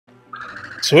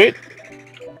Sweet.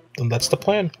 Then that's the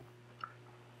plan.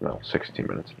 No, 16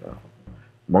 minutes now.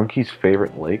 Monkey's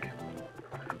favorite lake?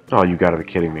 Oh, you gotta be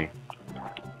kidding me.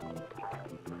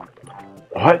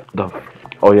 What the f—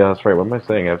 oh yeah, that's right, what am I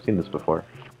saying? I've seen this before.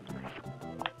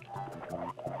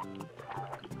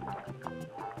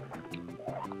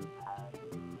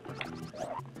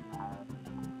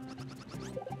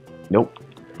 Nope.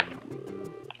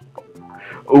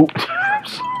 Oops.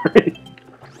 Sorry.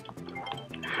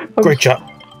 Great job.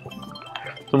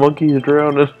 The monkey is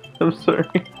drowning. I'm sorry.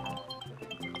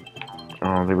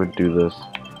 Oh, they would do this.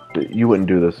 You wouldn't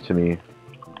do this to me.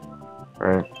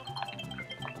 Right?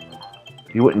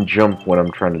 You wouldn't jump when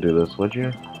I'm trying to do this, would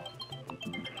you?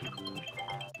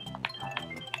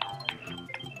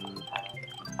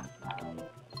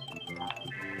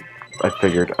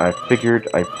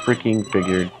 I freaking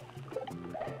figured.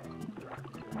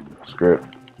 Screw it.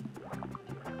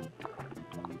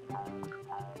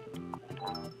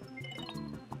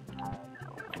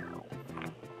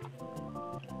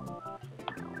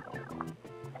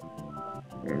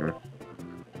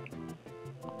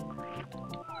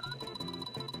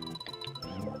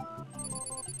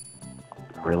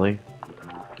 Really?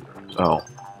 Oh.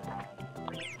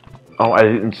 Oh, I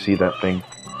didn't see that thing.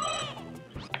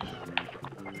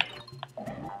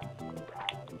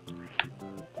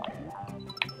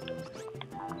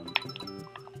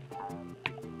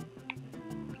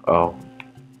 Oh.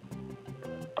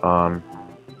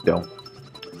 No.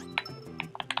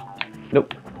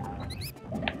 Nope.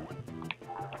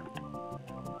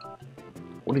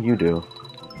 What do you do?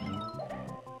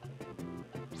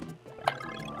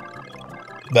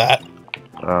 That.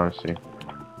 Oh, I see.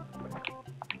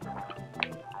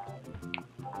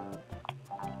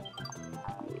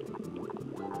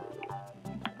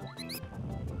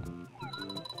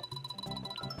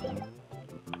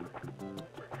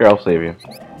 Here, I'll save you.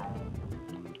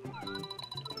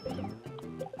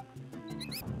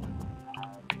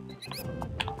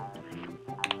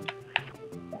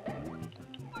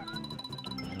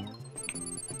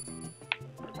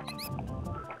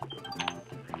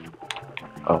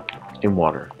 Oh, in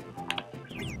water.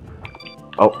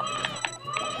 Oh.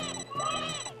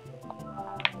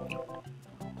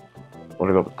 What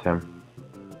do I go with Tim?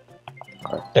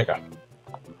 Alright. There you go.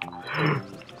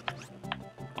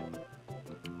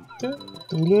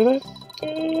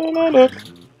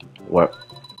 What?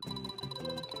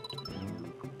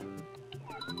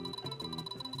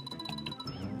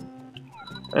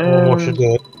 What should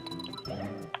do it?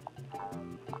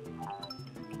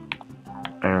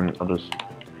 And I'll just...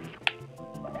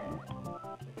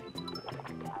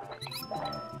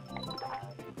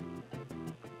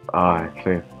 Ah, I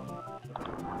see.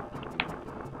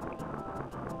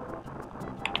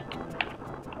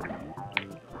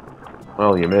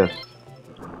 Well, you missed.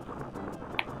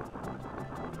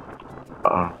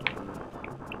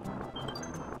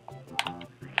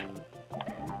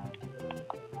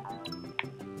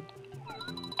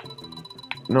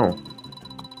 No.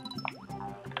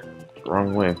 It's the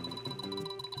wrong way.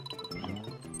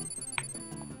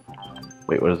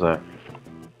 Wait, what is that?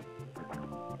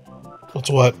 What's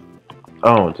what?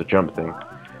 Oh, it's a jump thing.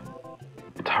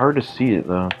 It's hard to see it,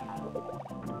 though.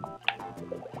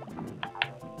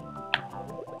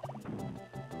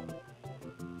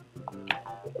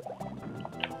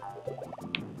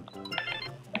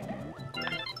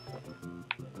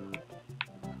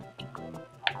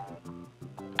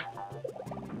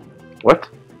 What?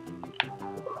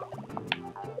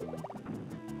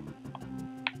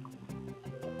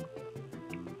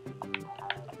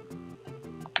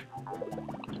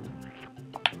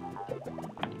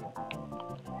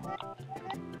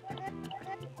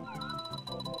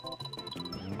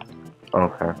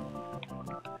 Okay.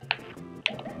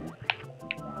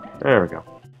 There we go.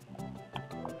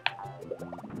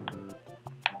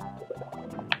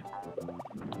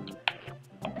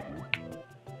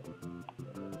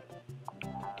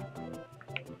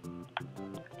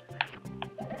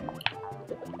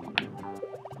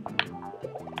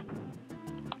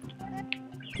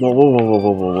 Whoa, whoa, whoa, whoa,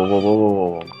 whoa, whoa, whoa, whoa,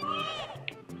 whoa, whoa.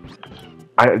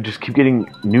 I just keep getting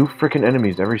new frickin'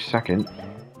 enemies every second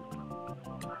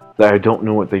that I don't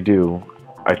know what they do.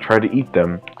 I try to eat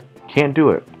them, can't do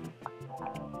it.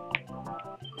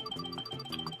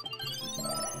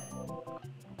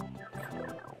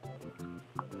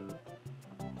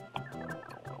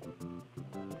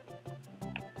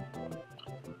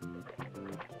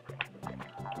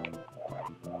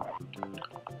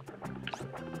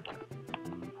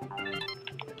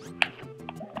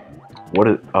 What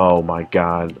is— oh my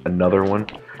god, another one?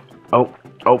 Oh,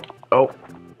 oh, oh,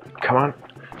 come on.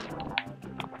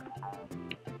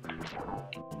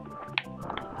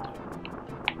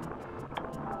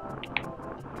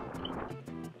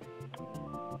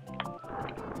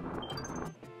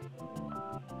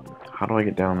 How do I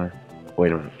get down there?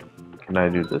 Wait a minute. Can I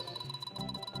do this?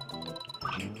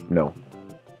 No.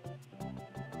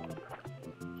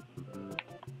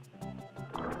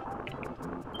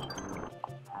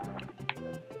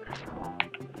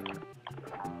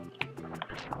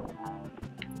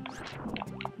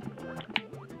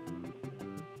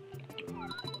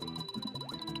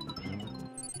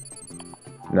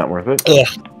 Not worth it.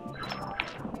 Ugh.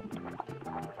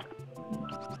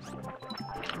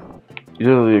 These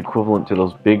are the equivalent to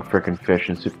those big frickin' fish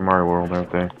in Super Mario World,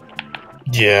 aren't they?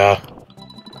 Yeah.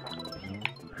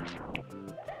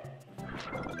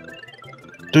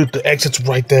 Dude, the exit's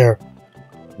right there.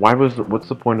 Why was... What's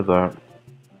the point of that?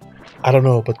 I don't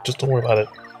know, but just don't worry about it.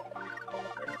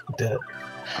 You did it.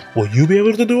 Will you be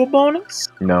able to do a bonus?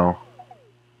 No.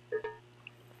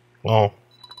 Oh.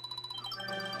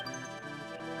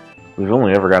 We've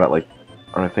only ever got it, like,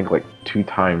 I think, like, 2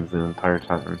 times the entire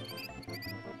time.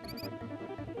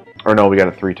 Or no, we got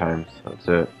it 3 times. That's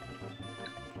it.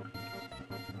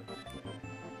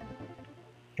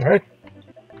 Alright.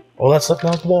 All that stuff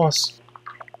now is the boss.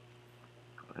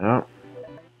 Yeah.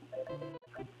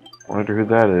 Wonder who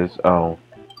that is. Oh.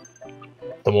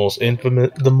 The most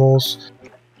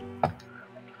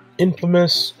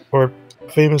infamous or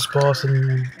famous boss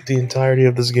in the entirety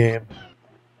of this game.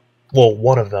 Well,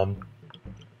 one of them.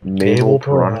 Naval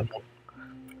Piranha.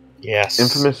 Yes.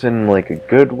 Infamous in, like, a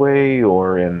good way,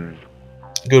 or in...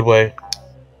 Good way.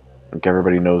 Like,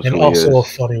 everybody knows And who he also a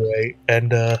is. funny way.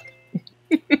 And,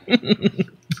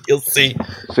 you'll see.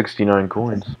 69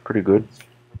 coins. Pretty good.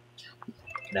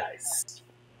 Nice.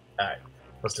 Alright,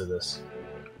 let's do this.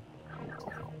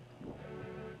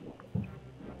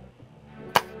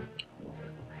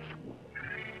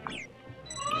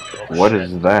 Oh, What shit.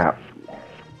 is that?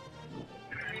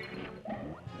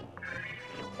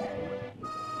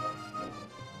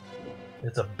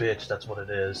 It's a bitch, that's what it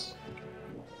is.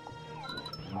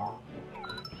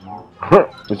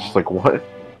 It's just like, what?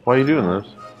 Why are you doing this?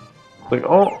 It's like,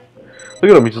 oh,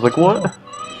 look at him. He's just like, what?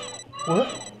 What?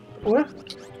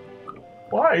 What?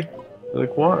 Why?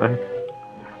 Like, why?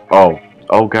 Oh,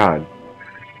 oh God.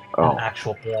 Oh, An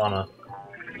actual piranha.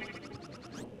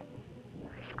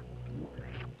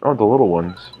 oh, the little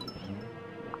ones.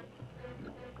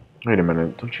 Wait a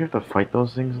minute. Don't you have to fight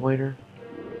those things later?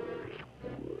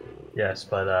 Yes,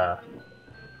 but,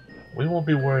 we won't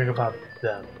be worrying about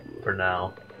them for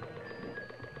now.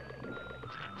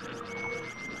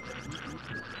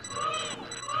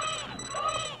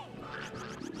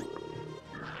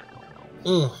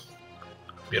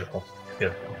 Beautiful.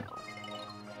 Beautiful.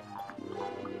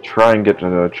 Try and get to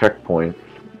the checkpoint.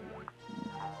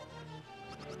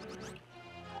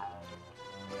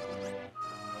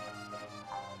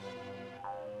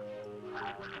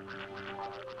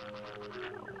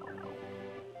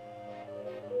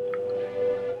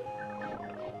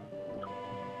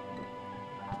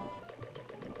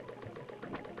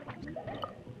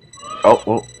 Oh,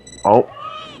 oh, oh,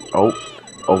 oh,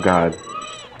 oh God.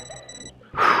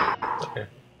 It's okay.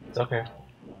 It's okay.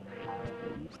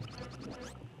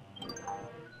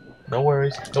 No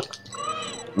worries. Nope.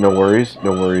 No worries,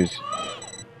 no worries.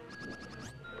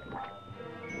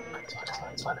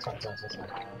 It's fine, it's fine, it's fine, it's fine, it's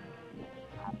fine.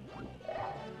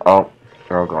 Oh,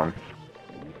 they're all gone.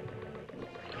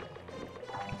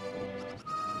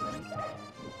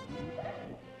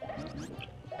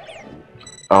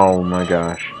 Oh my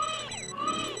gosh.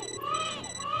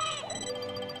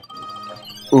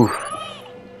 Oof.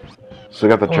 So we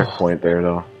got the checkpoint there,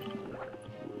 though.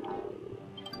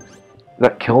 Did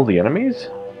that kill the enemies?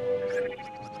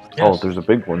 Yes. Oh, there's a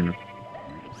big one.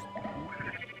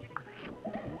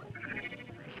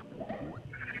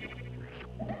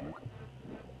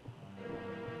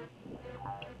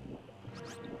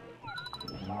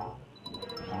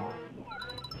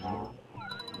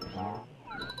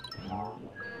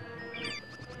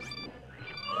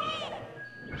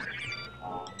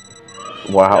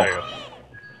 Wow. There you go.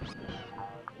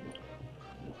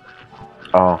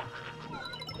 Oh.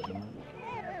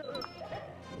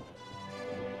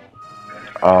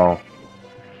 Oh.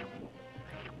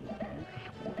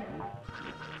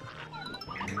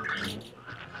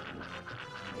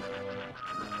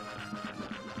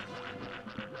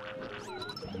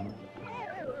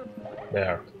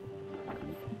 There.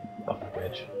 Fucking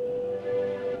bitch.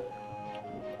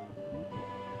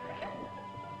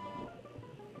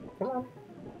 Come on.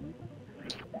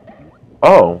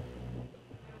 Oh.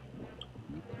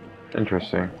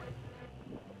 Interesting.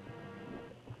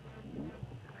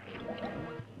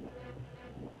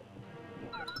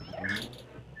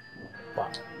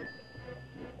 Fuck.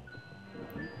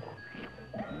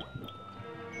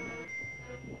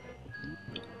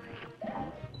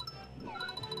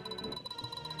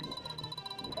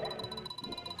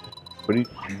 What do you...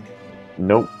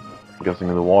 Nope. I'm guessing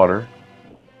in the water.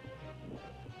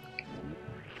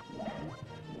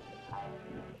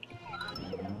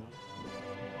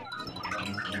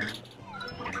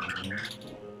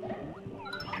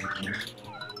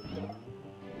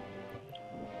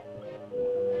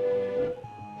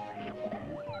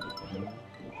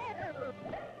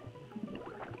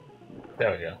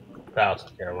 There we go. That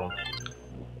took care of him.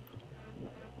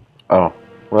 Oh,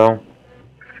 well.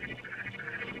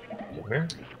 Come here.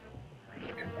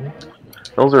 Come here.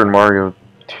 Those are in Mario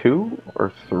 2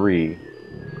 or 3?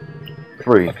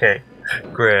 3. Okay,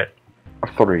 great.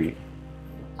 3.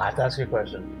 I have to ask you a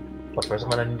question. But first I'm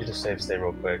gonna need you to save stay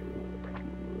real quick.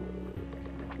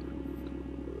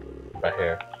 Right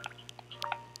here.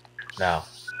 Now,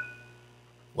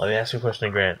 let me ask you a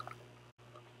question, Grant.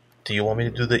 Do you want me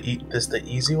to do this the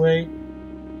easy way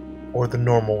or the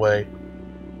normal way?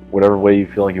 Whatever way you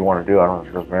feel like you want to do, I don't know,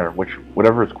 it doesn't matter.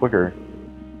 Whatever is quicker,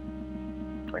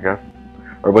 I guess.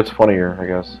 Or what's funnier, I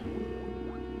guess.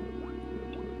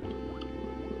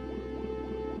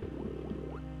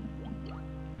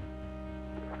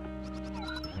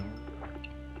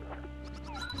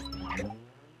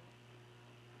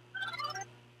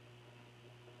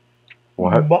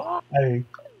 What? Bye.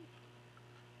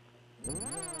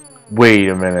 Wait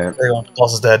a minute. There you go.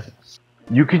 Boss is dead.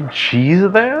 You can cheese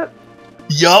that?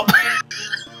 Yup.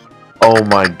 Oh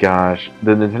my gosh.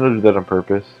 Did Nintendo do that on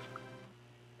purpose?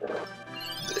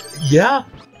 Yeah.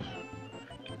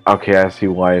 Okay, I see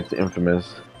why it's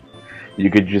infamous. You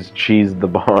could just cheese the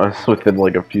boss within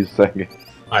like a few seconds.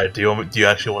 Alright, do you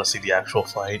actually want to see the actual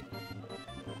fight?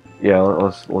 Yeah,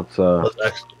 let's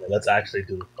Let's actually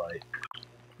do the fight.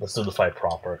 Let's do the fight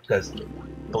proper, because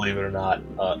believe it or not,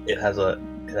 it has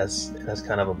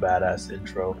kind of a badass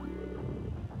intro.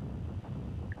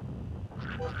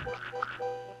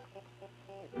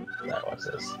 Now watch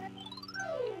this.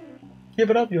 Give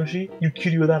it up, Yoshi. You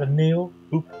cutie without a nail.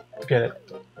 Oop, forget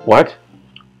it. What?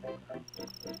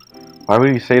 Why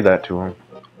would you say that to him?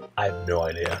 I have no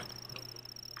idea.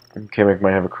 Kamek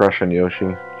might have a crush on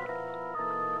Yoshi.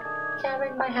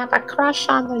 Kamek might have a crush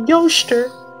on the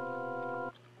Yoster.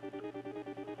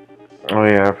 Oh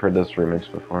yeah, I've heard this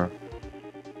remix before.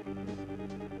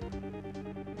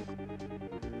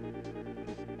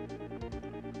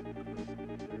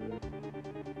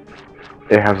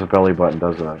 It has a belly button,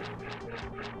 doesn't it?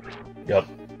 Yep.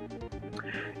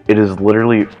 It is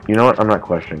literally... You know what? I'm not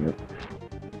questioning it.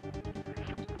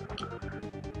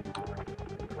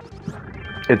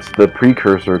 It's the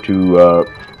precursor to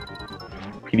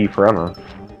PD Piranha.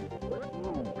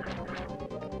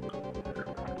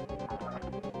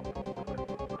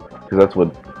 Because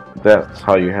that's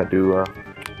how you had to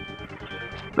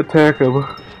attack him.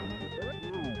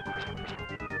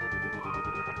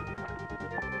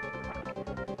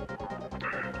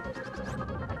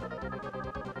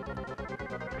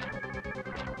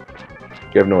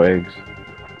 You have no eggs.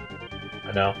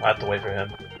 I know. I have to wait for him.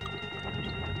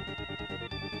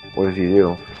 What does he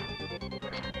do?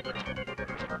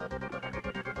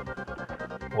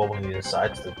 Well, when he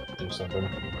decides to do something.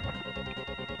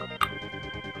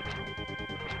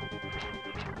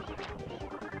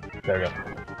 There we go.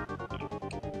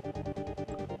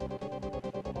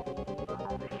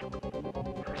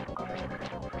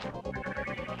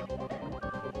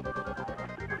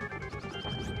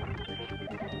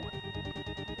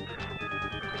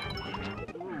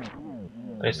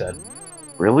 He's dead.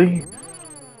 Really?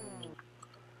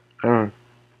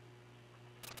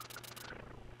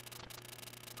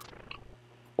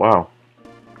 Wow.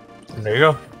 And there you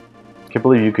go. Can't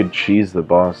believe you could cheese the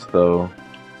boss, though.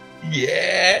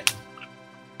 Yeah.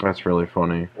 That's really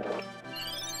funny.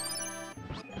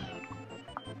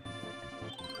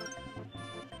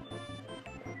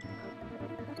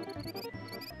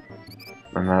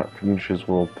 And that finishes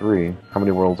World 3. How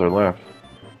many worlds are left?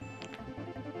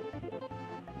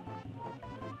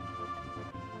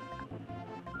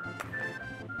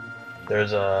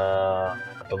 There's I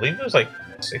believe there's like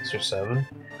 6 or 7.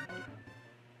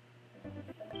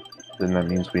 Then that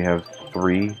means we have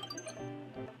 3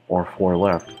 or 4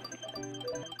 left.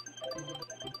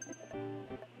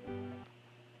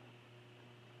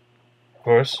 Of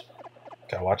course.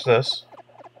 Gotta watch this.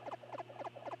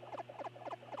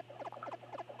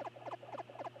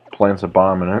 Plants a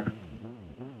bomb in it.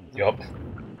 Yup.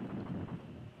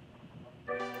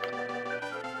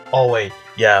 Oh wait,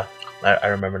 yeah, I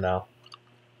remember now.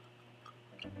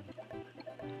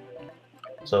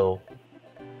 So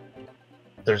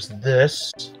there's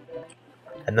this,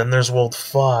 and then there's World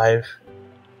 5,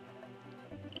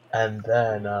 and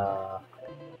then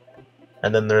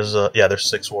there's there's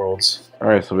 6 worlds.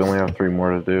 Alright, so we only have 3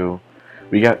 more to do.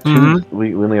 We got 2, Mm-hmm.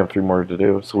 we only have 3 more to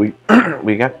do, so we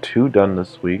we got 2 done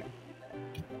this week.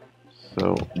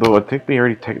 So, though I think we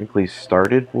already technically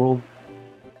started World...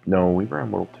 No, we were on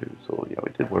World 2, so yeah,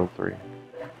 we did World 3.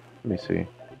 Let me see.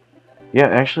 Yeah,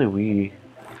 actually we...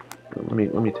 Let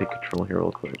me take control here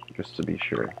real quick, just to be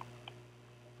sure.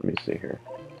 Let me see here.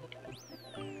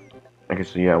 Okay,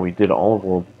 so yeah, we did all of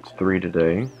World 3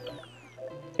 today.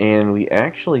 And we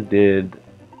actually did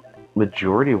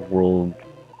majority of World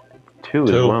 2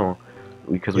 as well.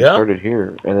 Because we started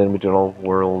here, and then we did all of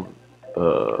World...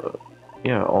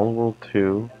 yeah, all of World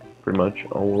 2, pretty much,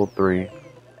 all World 3.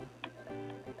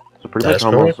 So pretty much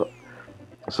almost... Correct.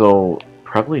 So,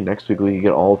 probably next week we can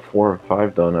get all 4 and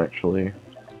 5 done, actually.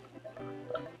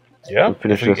 Yeah. We'll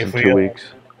finish this in 2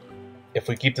 weeks. If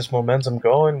we keep this momentum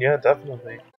going, yeah,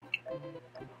 definitely.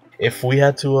 If we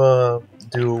had to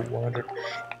do 100,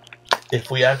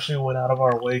 if we actually went out of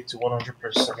our way to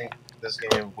 100% this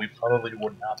game, we probably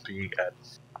would not be at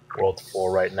World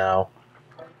 4 right now.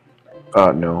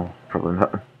 No, probably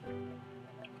not.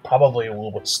 Probably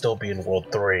we would still be in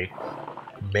World 3,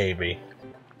 maybe.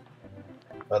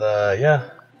 But yeah,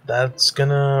 that's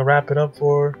gonna wrap it up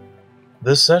for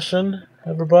this session,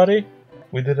 everybody.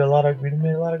 We made a lot of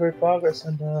great progress,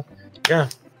 and yeah,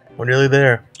 we're nearly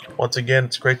there. Once again,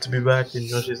 it's great to be back in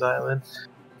Yoshi's Island,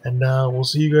 and we'll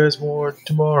see you guys more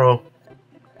tomorrow.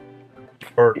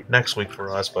 Or next week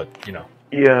for us, but you know.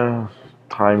 Yeah,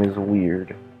 time is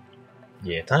weird.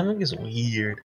 Yeah, timing is weird.